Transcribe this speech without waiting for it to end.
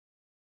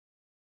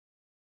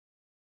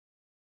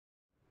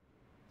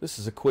This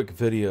is a quick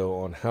video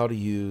on how to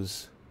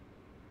use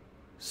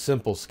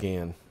Simple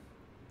Scan,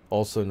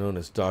 also known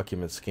as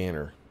Document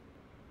Scanner.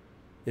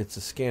 It's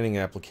a scanning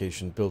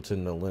application built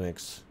into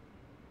Linux,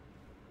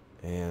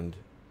 and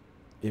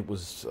it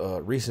was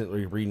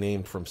recently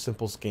renamed from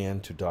Simple Scan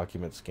to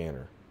Document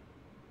Scanner.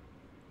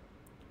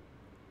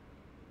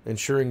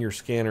 Ensuring your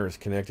scanner is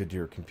connected to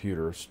your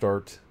computer,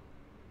 start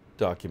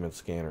Document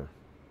Scanner.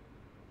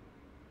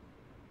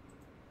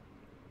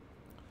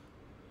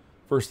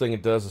 First thing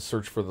it does is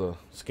search for the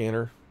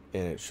scanner,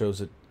 and it shows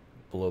it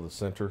below the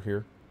center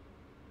here.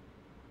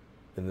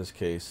 In this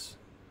case,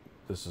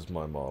 this is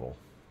my model.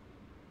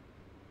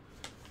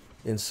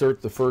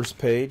 Insert the first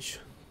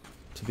page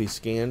to be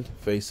scanned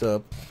face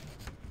up.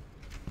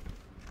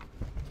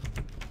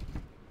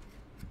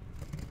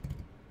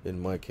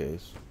 In my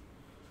case,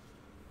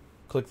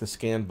 click the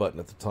scan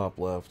button at the top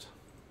left.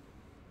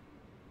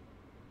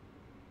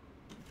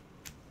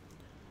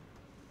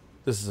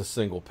 This is a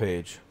single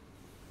page.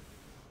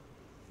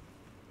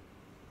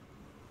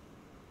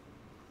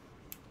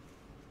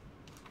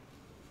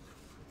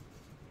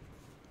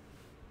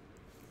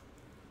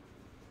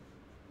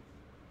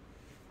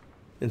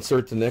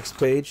 Insert the next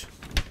page.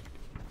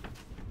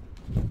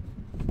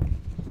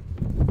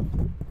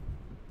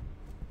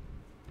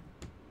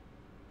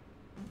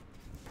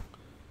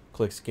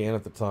 Click scan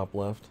at the top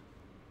left.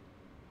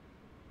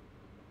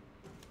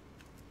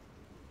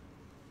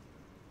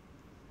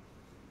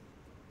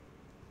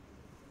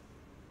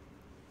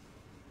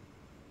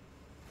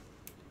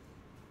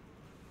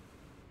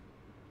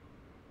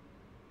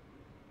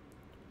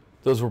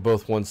 Those were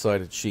both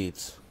one-sided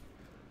sheets.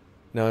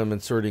 Now I'm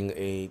inserting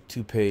a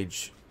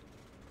two-page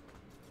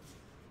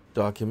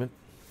document.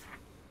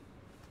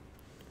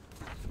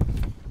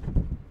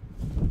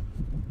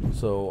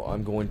 So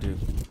I'm going to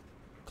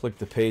click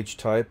the page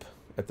type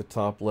at the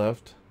top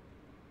left,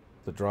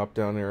 the drop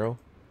down arrow,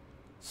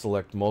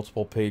 select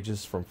multiple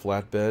pages from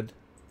flatbed,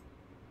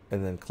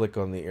 and then click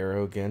on the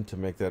arrow again to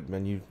make that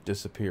menu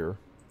disappear.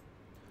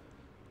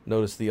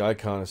 Notice the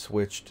icon is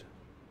switched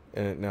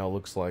and it now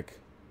looks like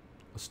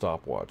a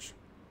stopwatch.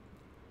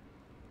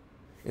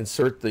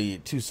 Insert the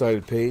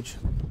two-sided page.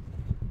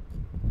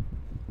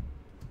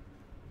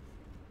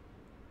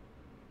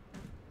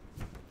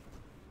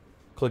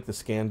 Click the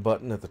scan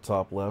button at the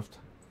top left.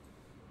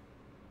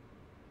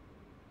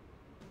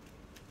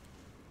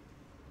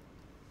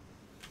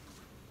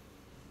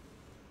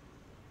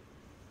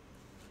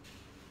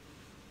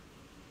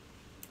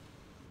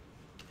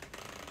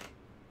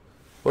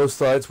 Both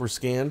sides were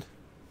scanned.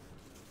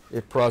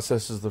 It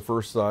processes the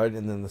first side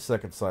and then the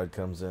second side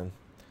comes in.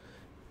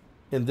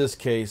 In this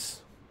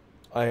case,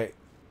 it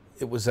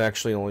was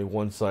actually only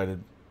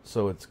one-sided,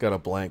 so it's got a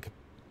blank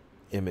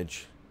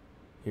image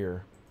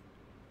here.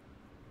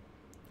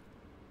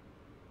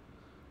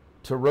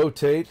 To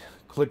rotate,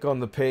 click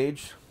on the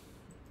page,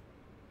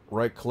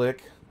 right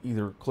click,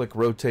 either click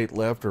rotate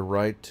left or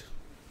right,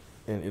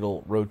 and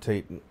it'll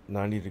rotate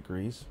 90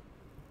 degrees.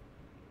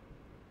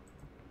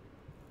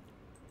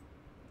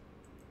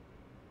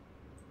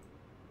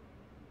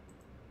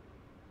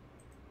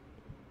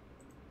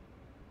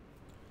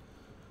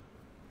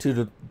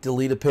 To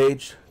delete a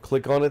page,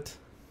 click on it.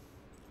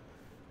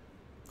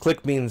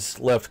 Click means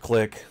left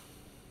click.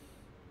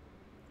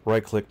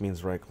 Right click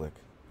means right click.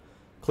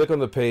 Click on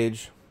the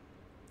page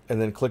and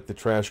then click the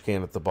trash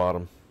can at the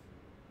bottom.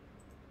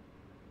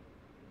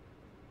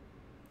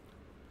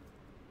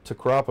 To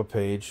crop a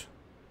page,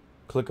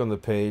 click on the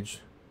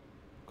page,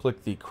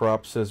 click the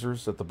crop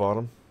scissors at the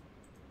bottom.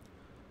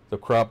 The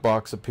crop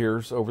box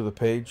appears over the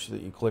page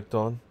that you clicked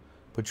on.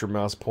 Put your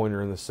mouse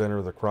pointer in the center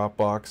of the crop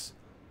box,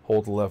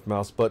 hold the left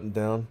mouse button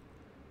down,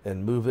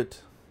 and move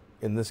it,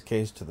 in this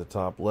case, to the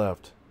top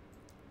left.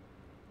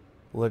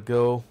 Let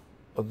go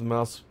of the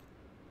mouse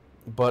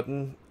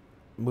button.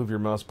 Move your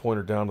mouse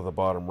pointer down to the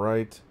bottom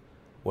right.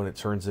 When it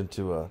turns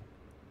into a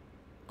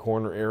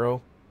corner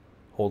arrow,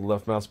 hold the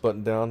left mouse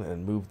button down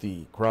and move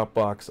the crop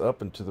box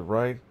up and to the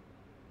right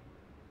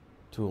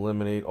to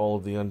eliminate all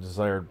of the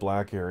undesired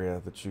black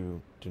area that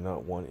you do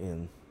not want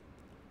in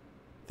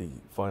the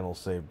final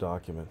saved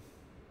document.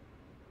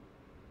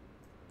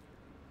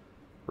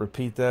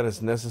 Repeat that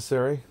as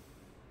necessary.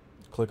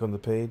 Click on the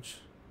page,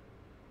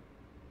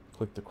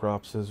 click the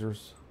crop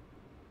scissors,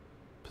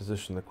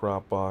 position the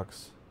crop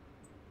box,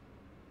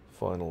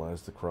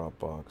 finalize the crop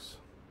box.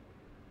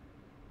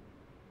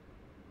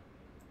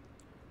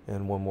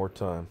 And one more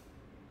time.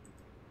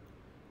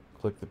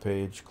 Click the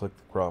page, click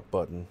the crop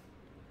button,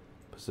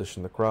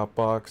 position the crop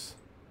box,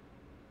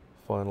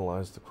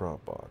 finalize the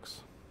crop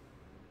box.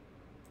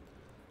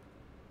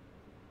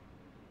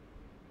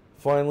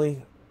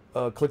 Finally,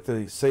 click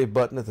the save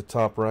button at the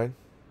top right.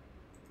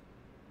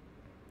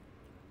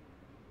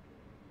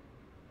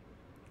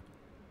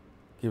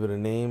 Give it a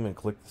name and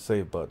click the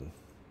save button.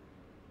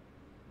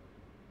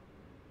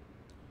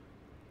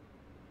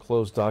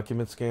 Close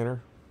Document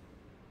Scanner.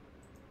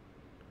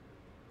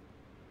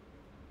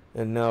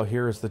 And now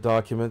here is the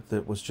document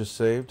that was just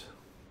saved.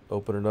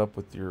 Open it up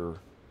with your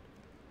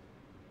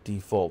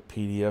default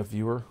PDF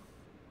viewer.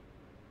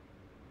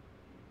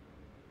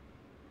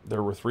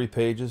 There were 3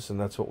 pages, and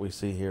that's what we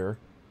see here.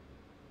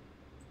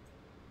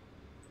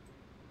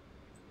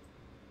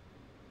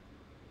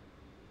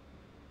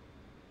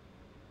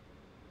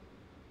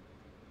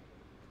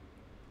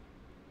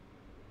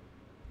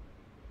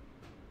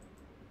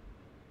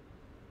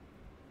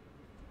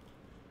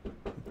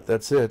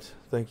 That's it.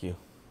 Thank you.